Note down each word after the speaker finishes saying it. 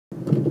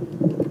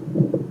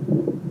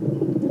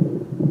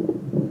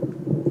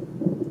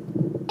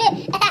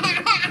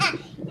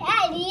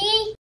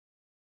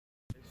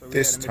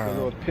This time, a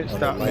little pit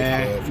stop,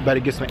 man. You better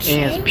get some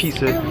Ann's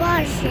Pizza.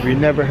 If you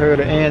never heard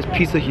of Ann's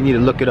Pizza, you need to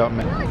look it up,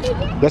 man.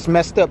 That's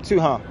messed up too,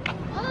 huh?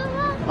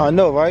 I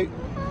know, right?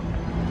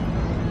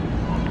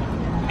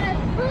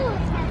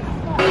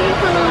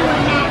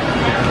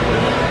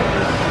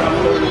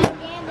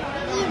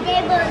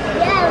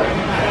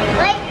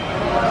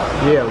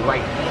 Yeah,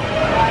 white.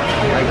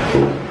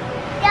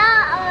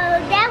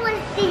 That was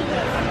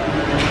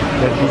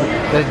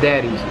That's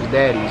daddy's. It's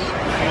daddy's.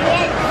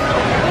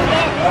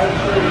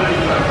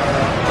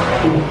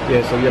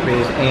 Yeah, so yep,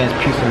 it's Ann's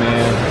Pizza,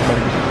 man.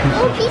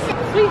 pizza.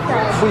 Sweet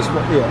fries. Sweet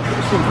spot, yeah,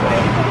 sweet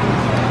fries.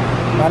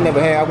 I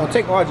never had. I'm gonna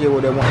take RJ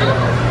over there one.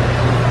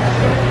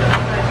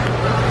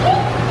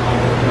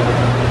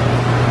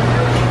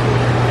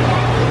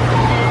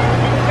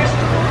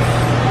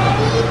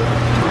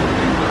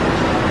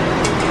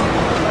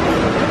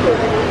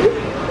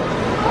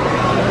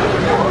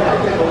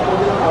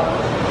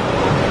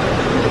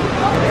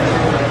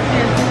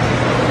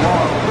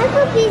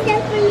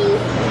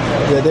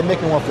 Yeah, they're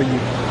making one for you.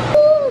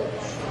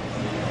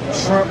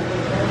 Shrimp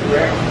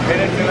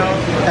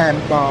and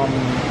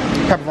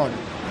pepperoni.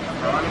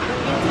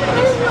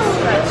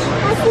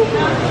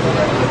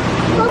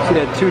 See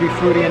that Tutti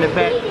Frutti in the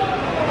back?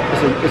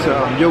 It's a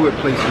yogurt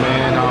place,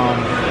 man.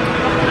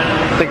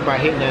 Think about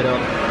hitting that up. I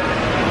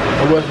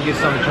was to get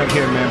something to drink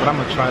here, man, but I'm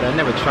gonna try that. I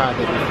never tried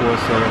that before,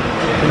 so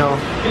you know,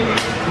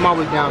 I'm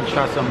always down to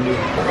try something new.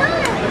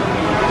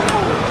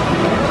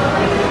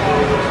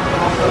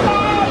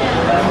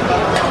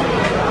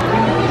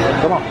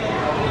 Come on.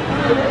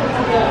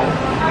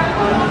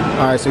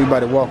 Alright, so we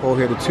about to walk over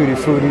here to Tutti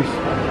Frutti's.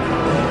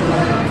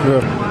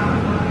 Yeah.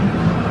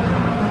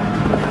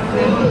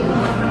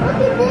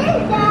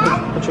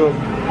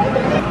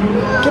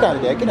 Get out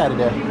of there, get out of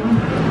there.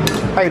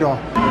 How you doing?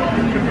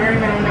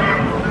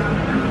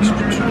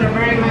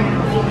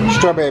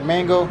 Strawberry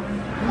mango.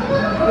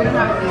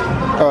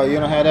 Oh, you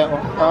don't have that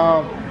one?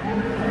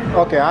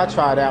 Okay, I'll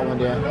try that one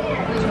then.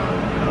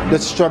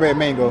 This is strawberry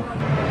mango.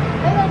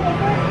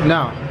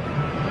 No.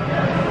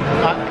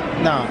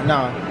 No, I'm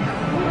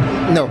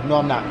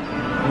not.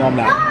 No, I'm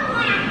not.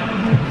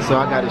 So I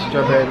got a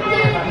strawberry.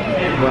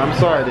 Well, I'm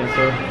sorry then,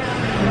 sir.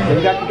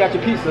 You got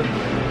your pizza.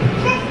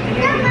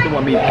 You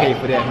want me to pay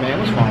for that, man?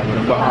 What's wrong with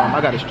it? But I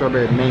got a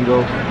strawberry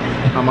mango.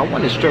 I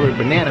wanted a strawberry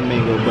banana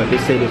mango, but they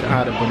say it's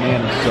out of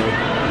bananas. So,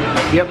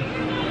 yep.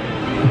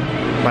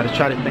 About to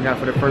try this thing out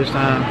for the first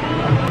time.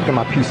 Look at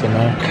my pizza,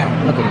 man.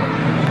 Look at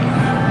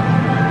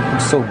it.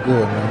 It's so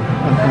good, man.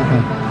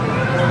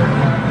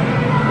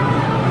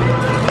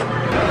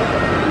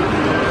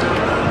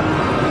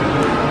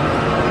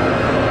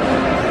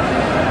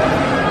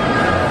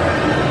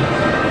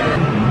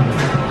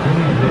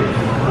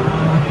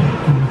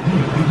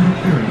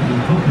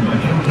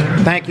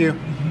 Thank you.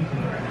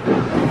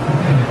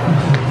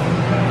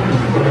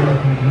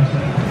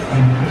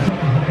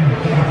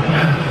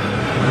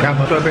 Got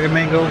my strawberry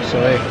mango, so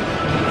hey.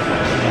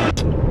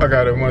 I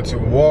gotta run to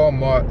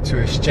Walmart to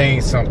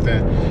exchange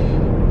something.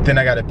 Then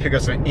I gotta pick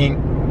up some ink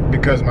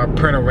because my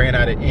printer ran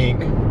out of ink.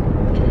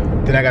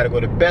 Then I gotta go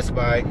to Best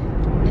Buy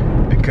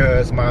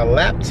because my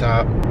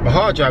laptop, my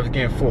hard drive is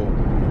getting full.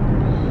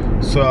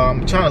 So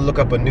I'm trying to look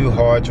up a new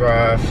hard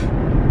drive.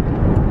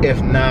 If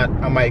not,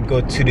 I might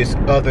go to this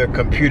other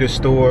computer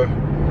store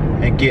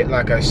and get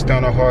like a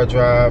external hard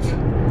drive.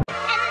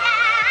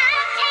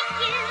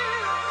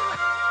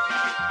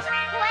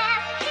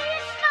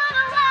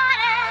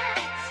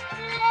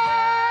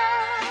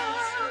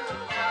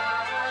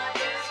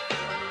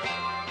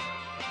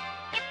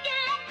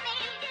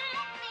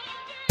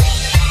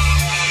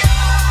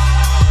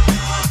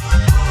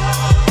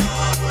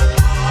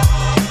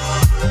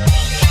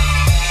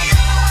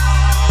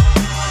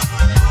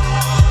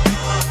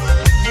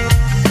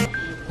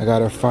 I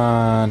gotta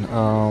find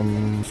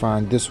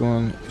this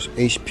one. It's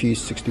HP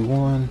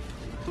 61.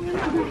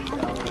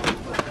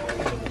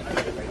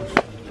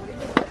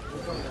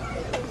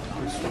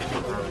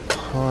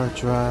 Hard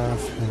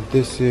drive, and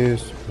this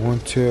is 1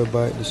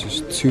 terabyte. This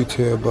is 2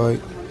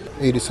 terabyte.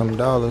 $80 some.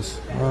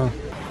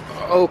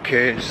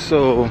 Okay,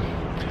 so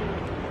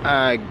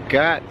I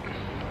got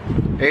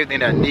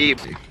everything I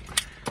need.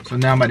 So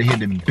now I'm about to hit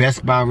the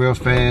Best Buy real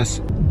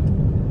fast.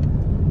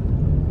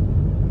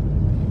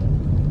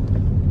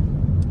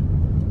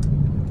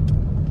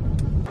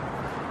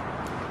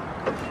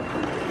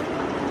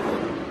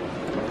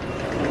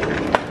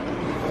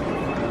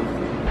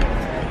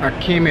 I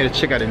came here to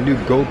check out a new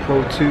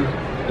GoPro too,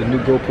 the new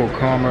GoPro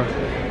Karma,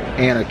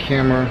 and a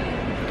camera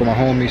for my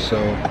homie, so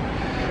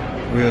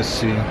we'll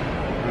see.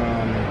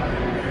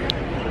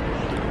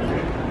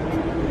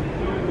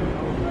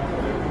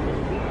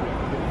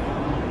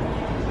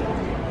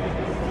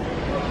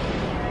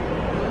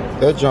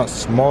 That junk's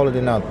smaller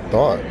than I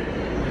thought.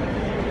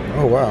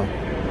 Oh wow.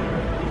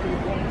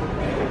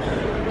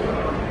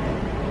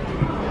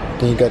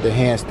 Then you got the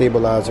hand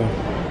stabilizer.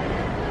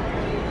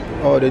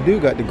 Oh, they do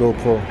got the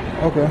GoPro.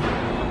 Okay.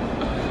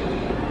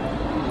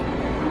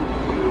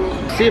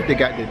 See if they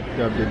got the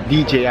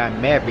DJI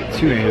Mavic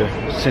too in here,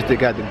 since they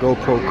got the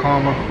GoPro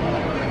Karma.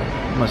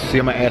 I'm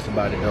gonna ask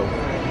about it though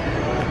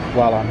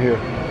while I'm here.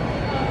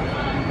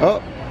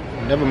 Oh,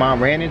 never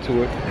mind, ran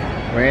into it.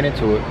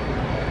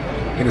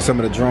 Look at some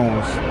of the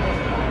drones.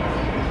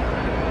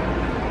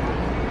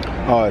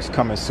 Oh, it's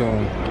coming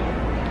soon.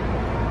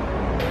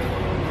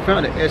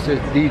 Found an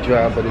SSD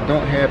drive, but it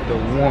don't have the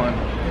one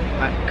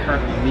I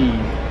currently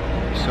need.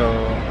 So,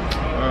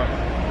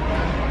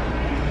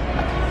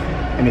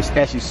 and it's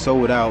actually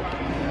sold out.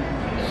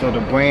 So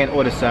the brand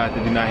or the size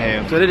they do not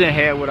have. So they didn't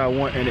have what I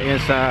want in the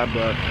inside,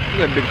 but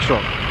look at a big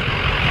truck.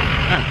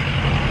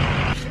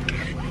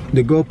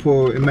 The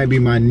GoPro, it might be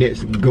my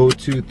next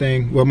go-to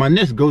thing. Well, my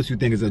next go-to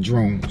thing is a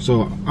drone.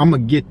 So I'm gonna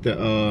get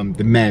the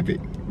Mavic,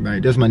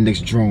 right? That's my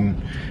next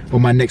drone or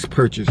my next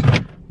purchase.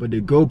 But the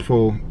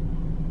GoPro,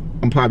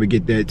 I'm probably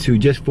get that too,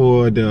 just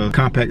for the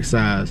compact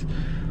size,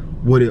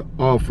 what it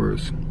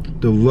offers,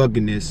 the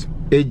ruggedness.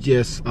 It's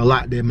just a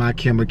lot that my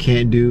camera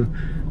can't do.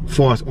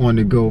 Far as on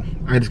the go,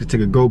 I just could take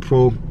a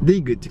GoPro. Then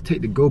you could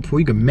take the GoPro,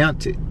 you can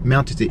mount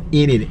it to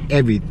any and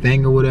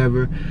everything or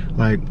whatever.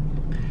 Like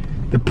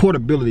the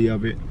portability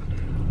of it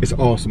is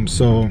awesome.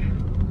 So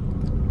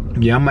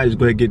yeah, I might just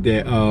go ahead and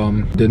get that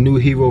the new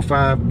Hero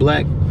 5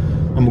 Black.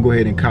 I'm gonna go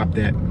ahead and cop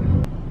that.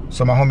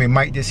 So my homie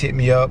Mike just hit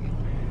me up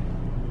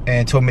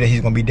and told me that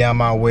he's gonna be down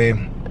my way.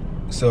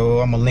 So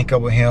I'm gonna link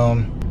up with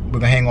him. We're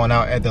gonna hang on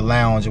out at the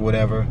lounge or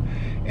whatever,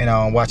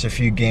 and watch a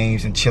few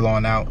games and chill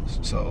on out.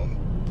 So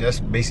that's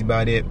basically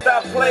about it.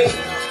 Stop playing,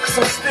 'cause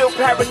I'm still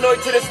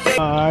paranoid to this day.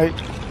 Alright.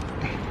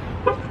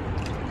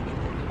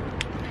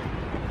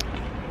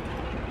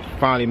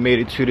 Finally made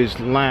it to this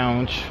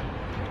lounge.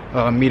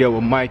 Meet up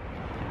with Mike.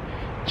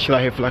 Chill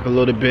out here for like a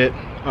little bit.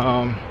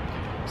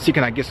 See,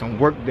 can I get some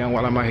work done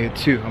while I'm out here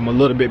too? I'm a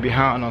little bit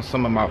behind on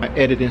some of my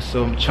editing,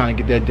 so I'm trying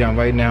to get that done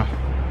right now.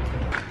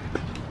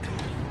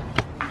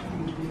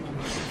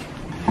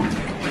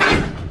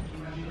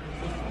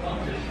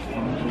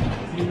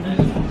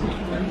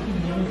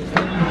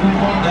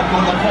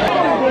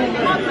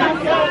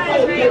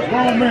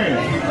 Grown man.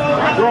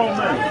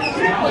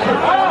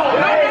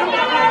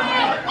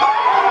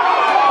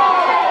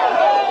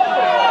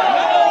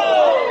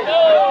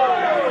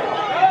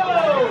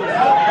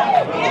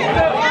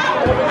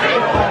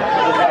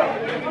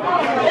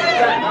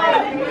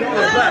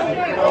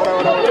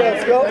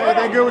 Let's go.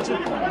 Everything good with you?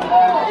 Hey,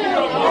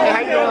 how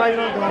you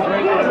doing?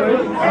 Great.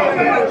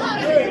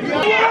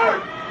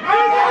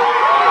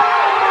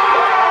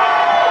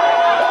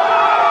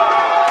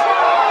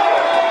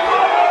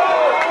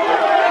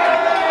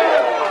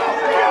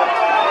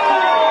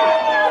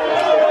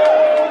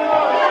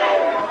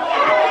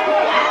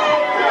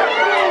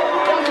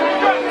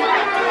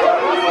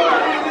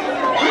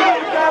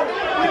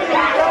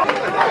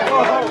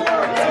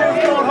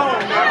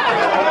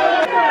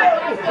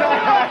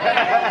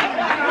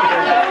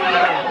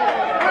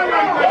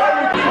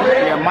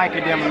 Mike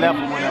and them left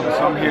or whatever,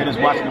 so I'm here just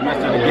watching the rest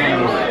of the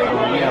games.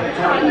 Yeah.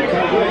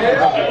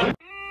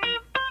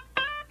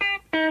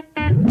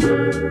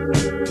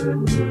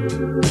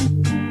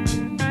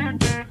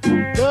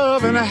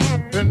 Love and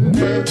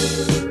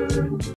happiness.